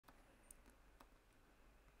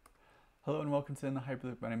Hello and welcome to In the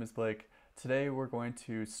Hyperloop. My name is Blake. Today we're going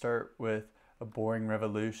to start with a boring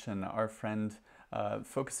revolution. Our friend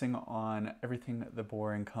focusing on everything the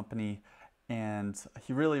Boring Company, and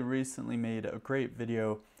he really recently made a great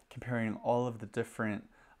video comparing all of the different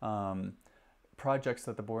projects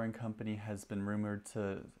that the Boring Company has been rumored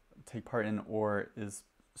to take part in or is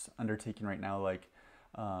undertaking right now, like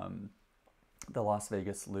the Las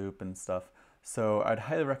Vegas Loop and stuff. So I'd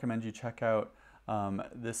highly recommend you check out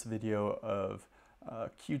this video of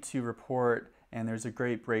Q2 report, and there's a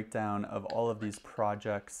great breakdown of all of these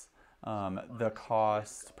projects, the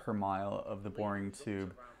cost per mile of the boring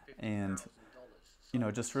tube, and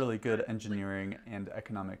just really good engineering and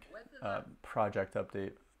economic project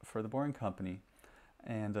update for the Boring Company.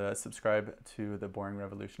 And subscribe to the Boring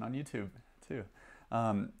Revolution on YouTube too.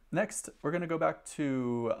 Next, we're going to go back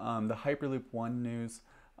to the Hyperloop 1 news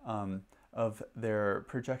of their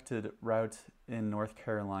projected route in North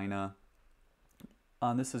Carolina.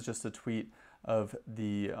 This is just a tweet of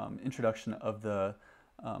the introduction of the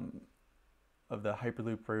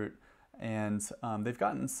Hyperloop route, and they've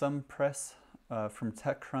gotten some press from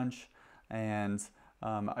TechCrunch, and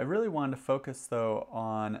I really wanted to focus though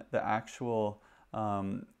on the actual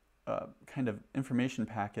kind of information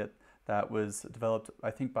packet that was developed,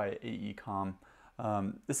 I think, by AECOM.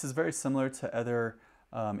 This is very similar to other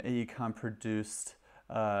AECOM produced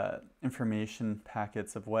information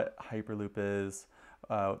packets of what Hyperloop is,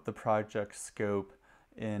 the project scope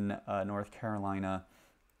in North Carolina,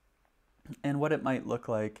 and what it might look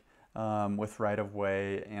like with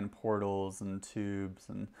right-of-way and portals and tubes,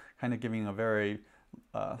 and kind of giving a very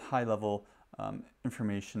high-level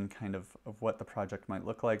information kind of what the project might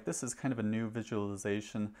look like. This is kind of a new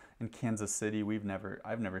visualization in Kansas City.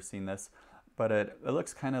 I've never seen this, but it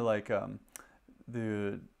looks kind of like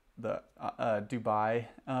the Dubai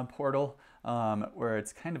portal, where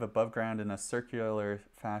it's kind of above ground in a circular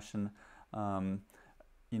fashion, and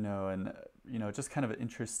just kind of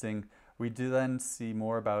interesting. We do then see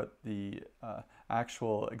more about the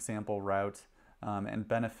actual example route and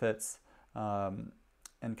benefits, and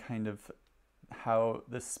kind of how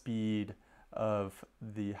the speed of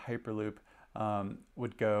the Hyperloop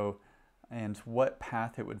would go and what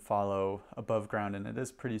path it would follow above ground, and it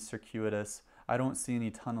is pretty circuitous. I don't see any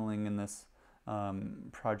tunneling in this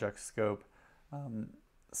project scope.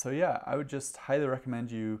 So yeah, I would just highly recommend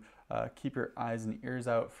you keep your eyes and ears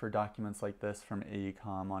out for documents like this from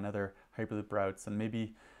AECOM on other Hyperloop routes, and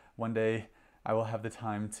maybe one day I will have the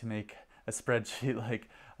time to make a spreadsheet like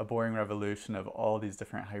a Boring Revolution of all these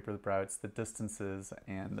different Hyperloop routes, the distances,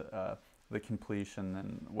 and the completion,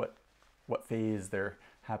 and what phase they're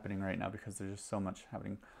happening right now, because there's just so much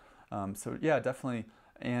happening. So yeah, definitely.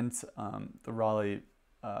 And the Raleigh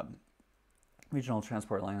Regional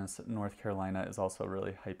Transport Alliance in North Carolina is also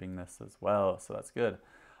really hyping this as well, so that's good.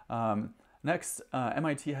 Next,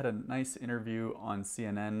 MIT had a nice interview on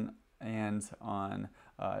CNN and on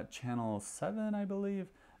Channel 7, I believe,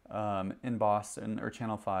 in Boston, or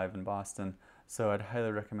Channel 5 in Boston. So I'd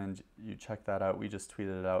highly recommend you check that out. We just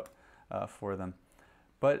tweeted it out for them.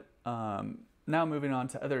 But now moving on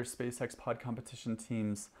to other SpaceX pod competition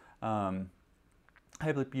teams.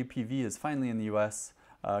 Hyperloop UPV is finally in the US.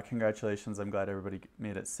 Congratulations, I'm glad everybody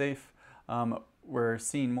made it safe. We're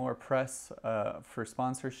seeing more press for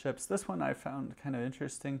sponsorships. This one I found kind of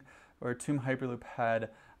interesting, where TUM Hyperloop had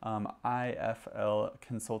IFL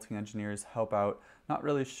consulting engineers help out. Not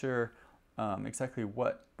really sure exactly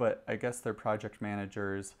what, but I guess they're project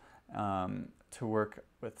managers to work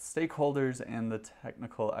with stakeholders and the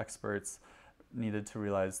technical experts needed to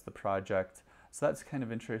realize the project. So that's kind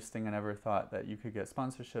of interesting. I never thought that you could get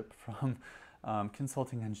sponsorship from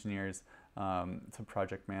consulting engineers to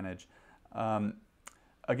project manage.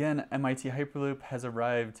 Again, MIT Hyperloop has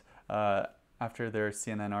arrived after their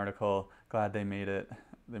CNN article. Glad they made it.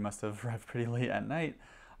 They must have arrived pretty late at night.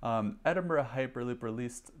 Edinburgh Hyperloop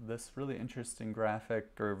released this really interesting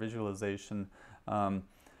graphic or visualization, a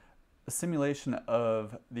simulation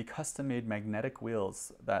of the custom-made magnetic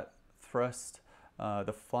wheels that thrust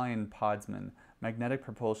the flying podsman. Magnetic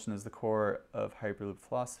propulsion is the core of Hyperloop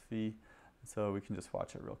philosophy, so we can just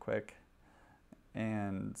watch it real quick.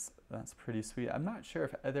 And that's pretty sweet. I'm not sure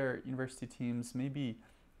if other university teams, maybe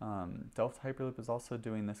Delft Hyperloop is also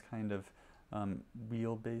doing this kind of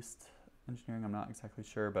wheel-based engineering. I'm not exactly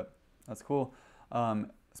sure, but that's cool.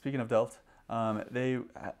 Speaking of Delft, they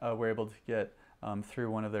were able to get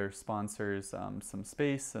through one of their sponsors some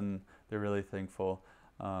space, and they're really thankful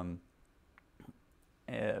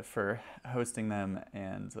for hosting them,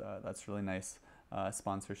 and that's really nice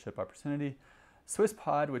sponsorship opportunity.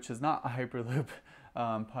 SwissPod, which is not a Hyperloop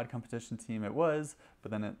pod competition team it was,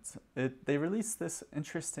 but then they released this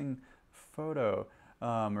interesting photo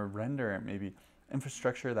or render, maybe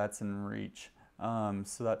infrastructure that's in reach.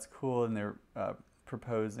 So that's cool, and they're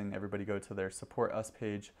proposing everybody go to their Support Us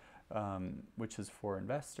page, which is for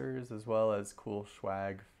investors, as well as cool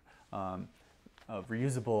swag of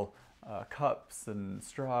reusable cups and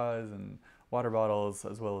straws and water bottles,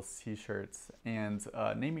 as well as t-shirts, and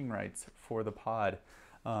naming rights for the pod,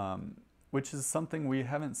 which is something we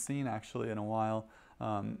haven't seen actually in a while.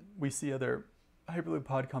 We see other Hyperloop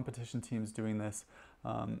pod competition teams doing this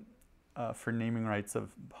for naming rights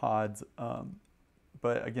of pods,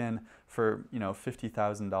 but again, for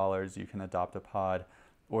 $50,000 you can adopt a pod,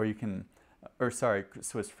 or you can, or sorry,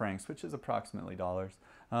 Swiss francs, which is approximately dollars,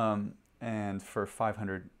 and for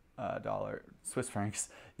 $500 Swiss francs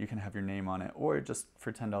you can have your name on it, or just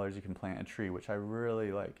for $10 you can plant a tree, which I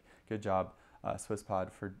really like. Good job,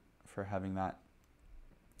 SwissPod, for having that.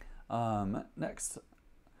 Next,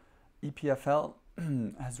 EPFL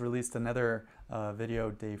has released another video,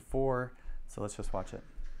 day 4, so let's just watch it.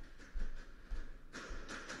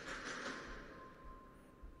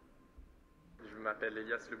 Je m'appelle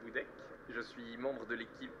Elias Leboudec, je suis membre de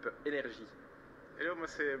l'équipe Énergie. Hello, moi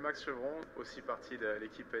c'est Max Chevron, aussi partie de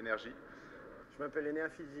l'équipe Énergie. Je m'appelle Enea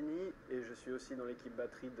Figini et je suis aussi dans l'équipe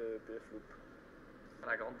batterie de PFLoop.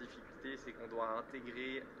 La grande difficulté, c'est qu'on doit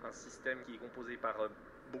intégrer un système qui est composé par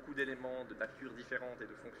beaucoup d'éléments de nature différentes et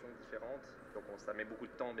de fonctions différentes. Donc ça met beaucoup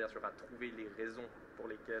de temps, bien sûr, à trouver les raisons pour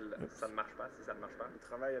lesquelles ça ne marche pas, si ça ne marche pas. On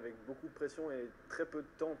travaille avec beaucoup de pression et très peu de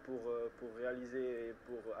temps pour réaliser et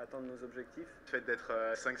pour atteindre nos objectifs. Le fait d'être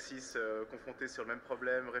 5-6 confrontés sur le même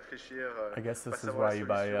problème, réfléchir, I guess this is why you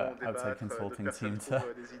buy outside consulting team to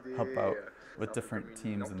help out with different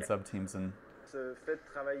teams and sub-teams. And ce fait de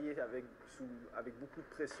travailler avec beaucoup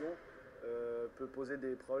de pression peut poser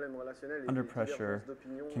des problèmes relationnels. Under pressure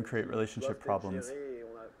can create relationship problems.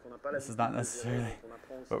 This is not necessarily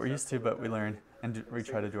what we're used to, but we learn and we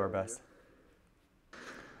try to do our best.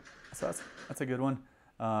 So that's a good one.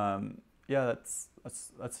 Yeah, that's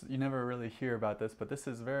you never really hear about this, but this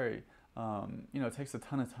is very it takes a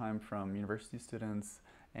ton of time from university students,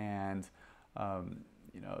 and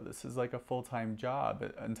this is like a full-time job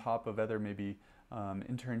on top of other maybe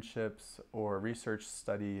internships or research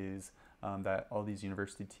studies that all these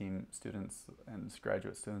university team students and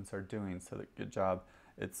graduate students are doing. So good job.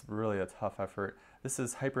 It's really a tough effort. This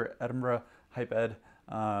is Hyper Edinburgh, HypeEd.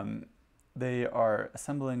 They are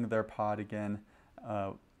assembling their pod again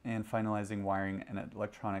and finalizing wiring and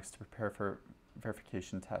electronics to prepare for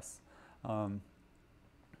verification tests. So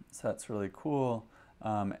that's really cool.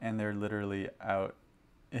 And they're literally out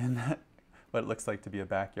in what looks like to be a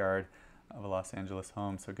backyard of a Los Angeles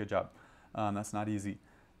home. So good job. That's not easy.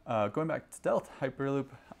 Going back to Delta Hyperloop,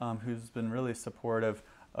 who's been really supportive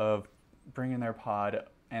of bringing their pod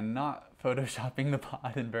and not photoshopping the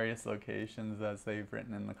pod in various locations, as they've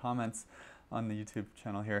written in the comments on the YouTube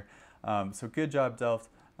channel here. So good job, Delft,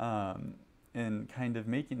 in kind of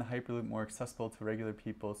making the Hyperloop more accessible to regular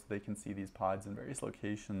people so they can see these pods in various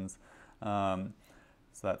locations. So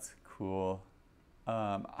that's cool.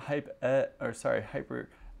 Hyperloop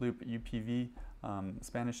UPV,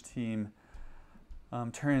 Spanish team,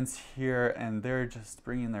 turns here, and they're just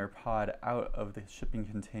bringing their pod out of the shipping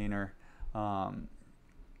container.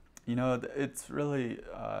 It's really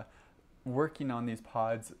working on these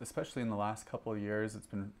pods, especially in the last couple of years. It's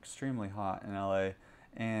been extremely hot in LA,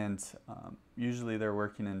 and usually they're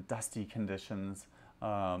working in dusty conditions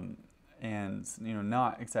and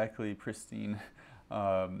not exactly pristine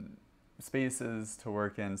spaces to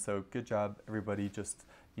work in. So good job, everybody, just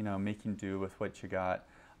making do with what you got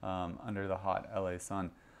under the hot LA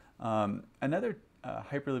sun. Another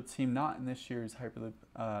Hyperloop team, not in this year's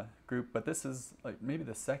Hyperloop group, but this is like maybe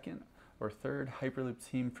the second or third Hyperloop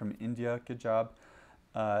team from India. Good job.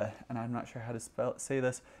 And I'm not sure how to say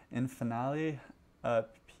this. Infinali,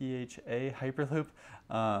 PHA Hyperloop.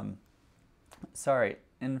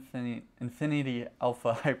 Infinity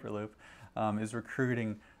Alpha Hyperloop is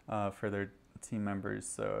recruiting for their team members.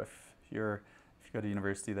 So if you go to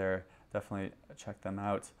university there, definitely check them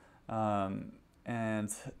out.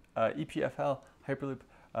 And EPFL Hyperloop,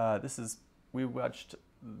 we watched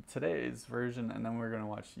today's version, and then we're going to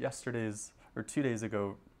watch yesterday's or 2 days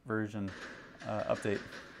ago version update.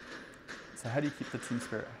 So how do you keep the team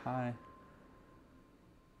spirit high?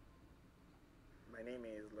 My name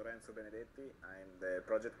is Lorenzo Benedetti. I'm the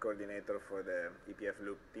project coordinator for the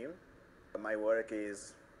EPFLoop team. My work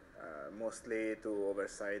is mostly to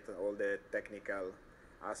oversight all the technical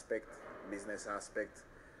aspect, business aspect,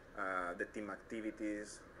 the team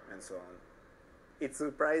activities, and so on. it's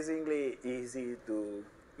surprisingly easy to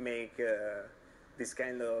make this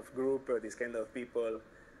kind of group or this kind of people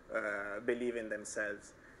believe in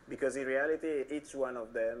themselves. Because in reality, each one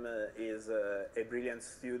of them is a brilliant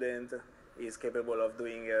student, is capable of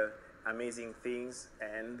doing amazing things,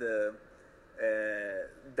 and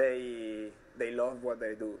they love what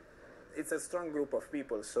they do. It's a strong group of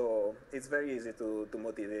people, so it's very easy to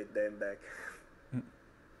motivate them back.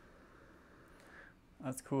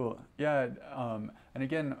 That's cool. Yeah, and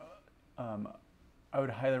again, I would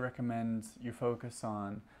highly recommend you focus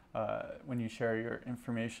on when you share your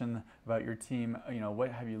information about your team. You know,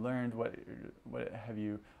 what have you learned? What have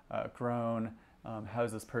you grown? How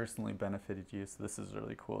has this personally benefited you? So this is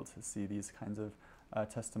really cool to see these kinds of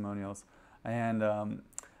testimonials. And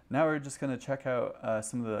now we're just going to check out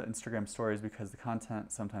some of the Instagram stories because the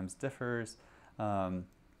content sometimes differs.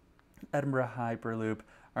 Edinburgh Hyperloop,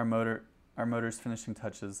 our motor's finishing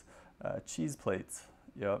touches, cheese plates,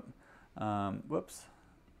 yep. Whoops.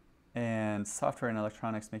 And software and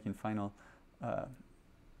electronics making final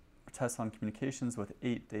tests on communications with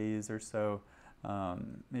 8 days or so,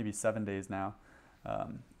 maybe 7 days now,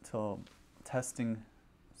 till testing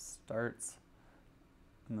starts.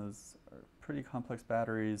 And those are pretty complex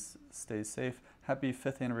batteries. Stay safe. Happy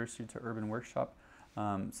 5th anniversary to Urban Workshop.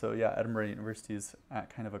 So yeah, Edinburgh University is at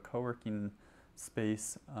kind of a co-working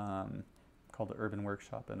space called the Urban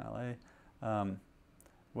Workshop in LA.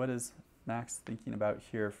 What is Max thinking about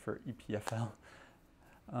here for EPFL?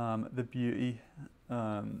 The beauty,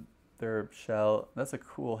 their shell, that's a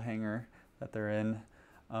cool hangar that they're in.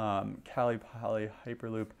 Cali Poly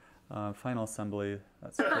Hyperloop final assembly,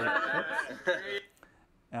 that's great.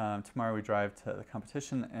 Tomorrow we drive to the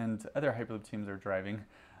competition, and other Hyperloop teams are driving.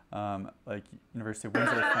 Like University of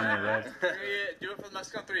Windsor finally arrived. Do it for the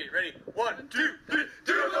Mask on 3. Ready? 1, 2, 3.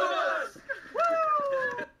 Do it for the Mask!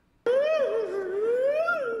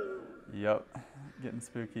 Yep, getting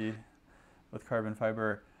spooky with carbon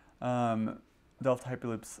fiber. Delft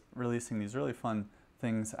Hyperloop's releasing these really fun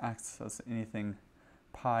things. Access anything.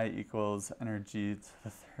 Pi equals energy to the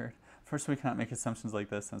third. First, we cannot make assumptions like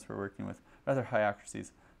this since we're working with rather high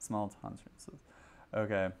accuracies, small tolerances.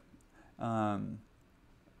 Okay.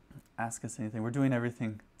 Ask us anything. We're doing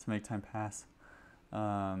everything to make time pass.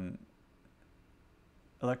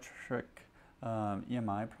 Electric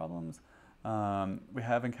EMI problems. We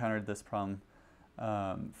have encountered this problem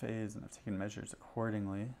phase and have taken measures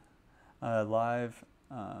accordingly. Live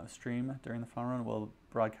stream during the final run will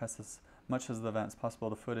broadcast as much as the event as possible.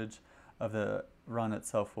 The footage of the run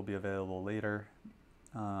itself will be available later.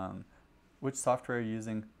 Which software are you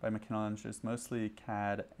using by mechanical engineers? Mostly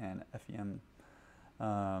CAD and FEM.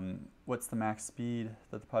 What's the max speed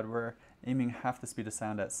that the pod were? Aiming half the speed of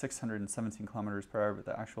sound at 617 kilometers per hour, but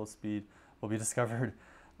the actual speed will be discovered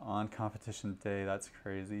on competition day. That's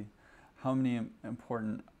crazy. How many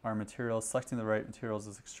important are materials? Selecting the right materials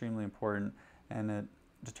is extremely important, and it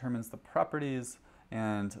determines the properties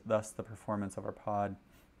and thus the performance of our pod.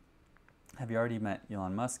 Have you already met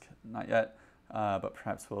Elon Musk? Not yet, but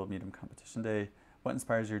perhaps we'll meet him competition day. What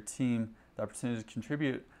inspires your team? The opportunity to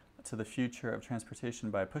contribute to the future of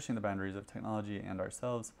transportation by pushing the boundaries of technology and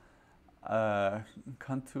ourselves.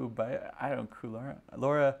 Kantu by I don't know,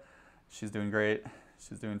 Laura, she's doing great.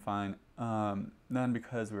 She's doing fine. None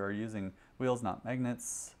because we are using wheels, not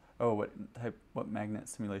magnets. Oh, what magnet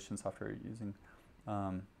simulation software are you using?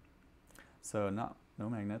 So no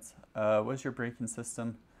magnets. What is your braking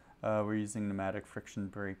system? We're using pneumatic friction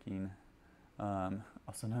braking,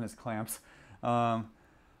 also known as clamps. What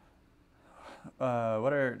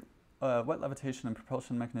levitation and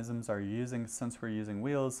propulsion mechanisms are you using? Since we're using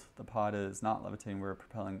wheels, the pod is not levitating. We're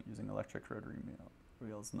propelling using electric rotary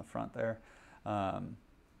wheels in the front there.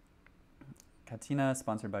 Katina,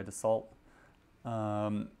 sponsored by Dassault.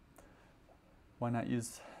 Why not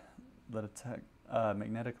use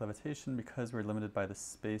magnetic levitation? Because we're limited by the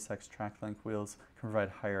SpaceX TrackLink wheels can provide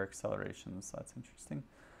higher accelerations. That's interesting.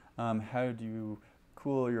 How do you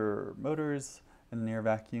cool your motors in near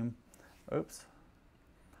vacuum? Oops.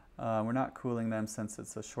 We're not cooling them since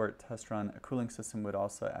it's a short test run. A cooling system would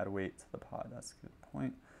also add weight to the pod. That's a good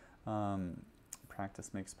point.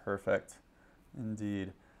 Practice makes perfect.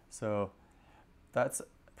 Indeed. So that's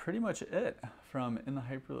pretty much it from In the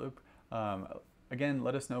Hyperloop. Again,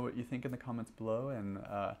 let us know what you think in the comments below, and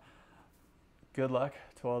good luck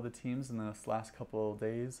to all the teams in this last couple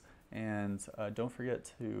days. And don't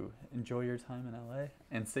forget to enjoy your time in LA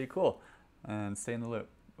and stay cool and stay in the loop.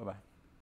 Bye-bye.